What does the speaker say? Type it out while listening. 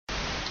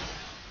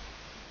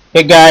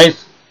Hey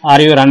guys,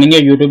 are you running a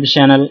YouTube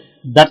channel?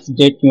 That's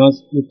great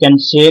news. You can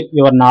share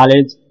your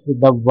knowledge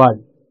with the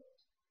world.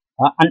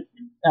 And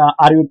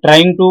are you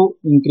trying to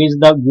increase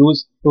the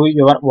views to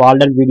your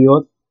older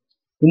videos?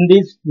 In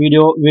this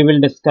video, we will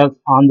discuss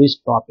on this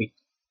topic.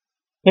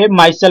 Hey,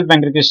 myself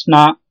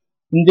Venkakrishna.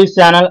 In this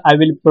channel, I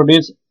will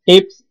produce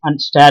tips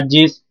and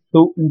strategies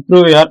to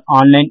improve your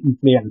online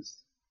influence.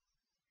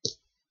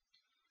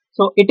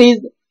 So it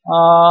is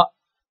uh,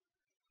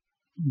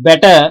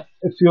 better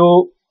if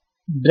you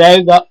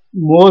drive the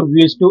more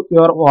views to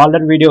your older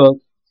videos.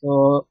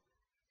 So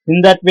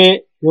in that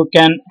way you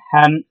can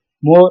earn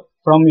more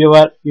from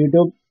your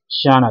YouTube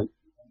channel.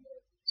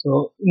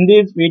 So in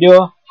this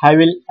video I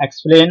will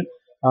explain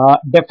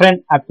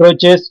different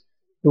approaches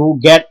to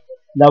get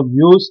the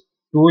views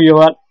to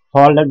your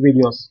older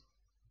videos.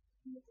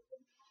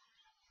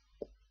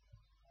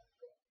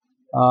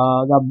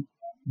 The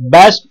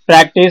best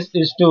practice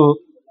is to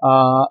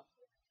uh,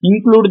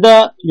 include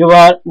the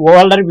your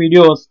older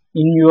videos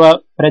in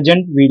your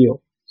present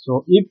video.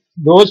 So if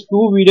those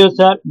two videos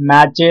are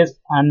matches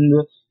and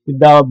if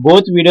the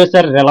both videos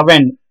are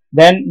relevant,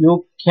 then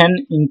you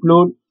can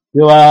include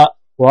your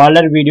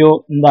older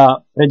video in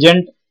the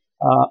present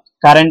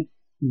current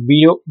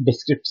video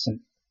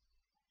description.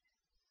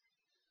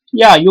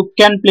 Yeah, you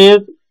can place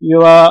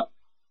your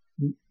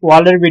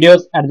older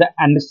videos at the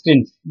end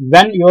screens.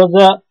 When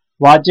user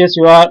watches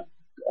your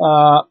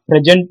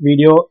present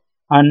video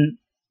and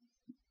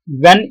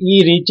when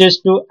he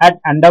reaches to at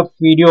end of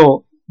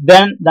video,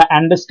 then the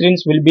end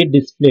screens will be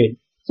displayed.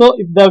 So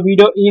if the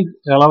video is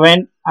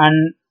relevant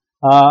and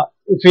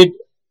if it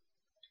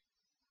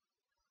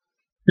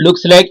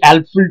looks like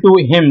helpful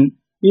to him,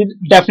 he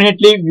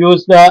definitely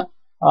views the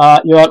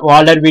your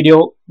older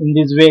video. In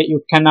this way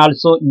you can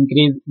also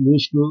increase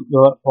views to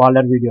your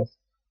older videos.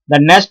 The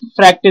next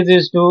practice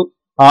is to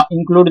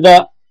include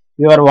the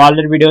your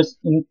older videos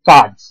in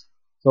cards.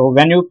 So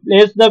when you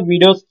place the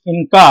videos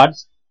in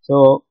cards,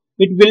 so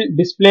it will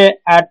display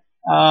at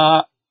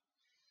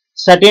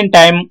certain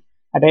time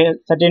at a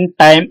certain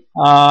time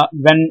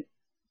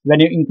when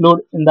you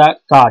include in the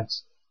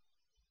cards.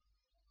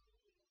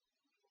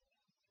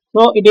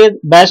 So it is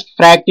best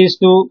practice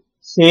to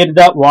share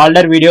the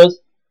older videos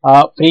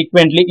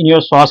frequently in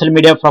your social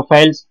media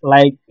profiles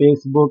like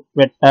Facebook,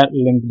 Twitter,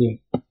 LinkedIn.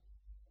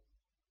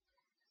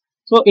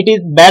 So it is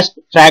best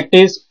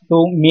practice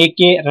to make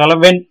a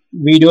relevant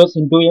videos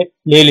into a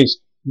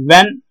playlist.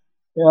 When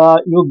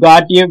you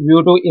got a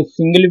view to a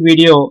single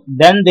video,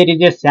 then there is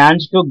a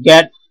chance to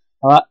get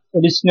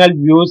additional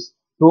views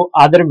to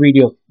other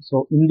videos.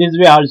 So in this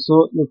way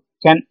also you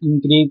can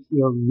increase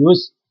your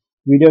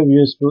video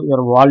views to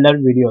your older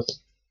videos.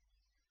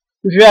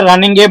 If you are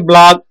running a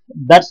blog,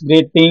 that's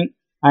great thing,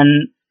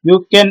 and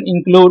you can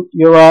include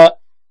your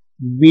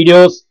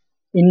videos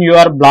in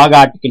your blog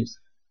articles.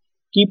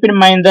 Keep in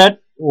mind that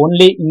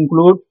only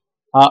include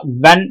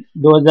when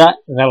those are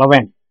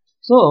relevant.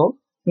 So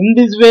in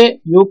this way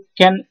you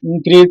can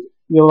increase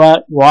your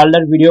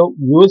older video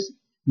views.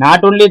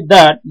 Not only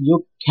that,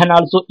 you can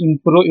also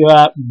improve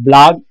your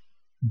blog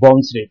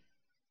bounce rate.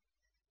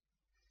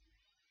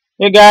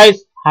 Hey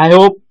guys, I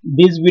hope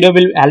this video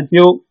will help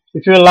you.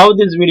 If you love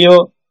this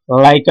video,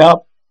 like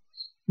up,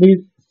 please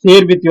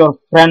share with your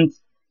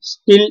friends.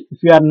 Still, if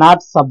you are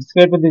not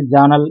subscribed to this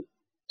channel,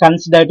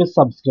 consider to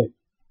subscribe.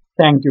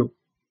 Thank you.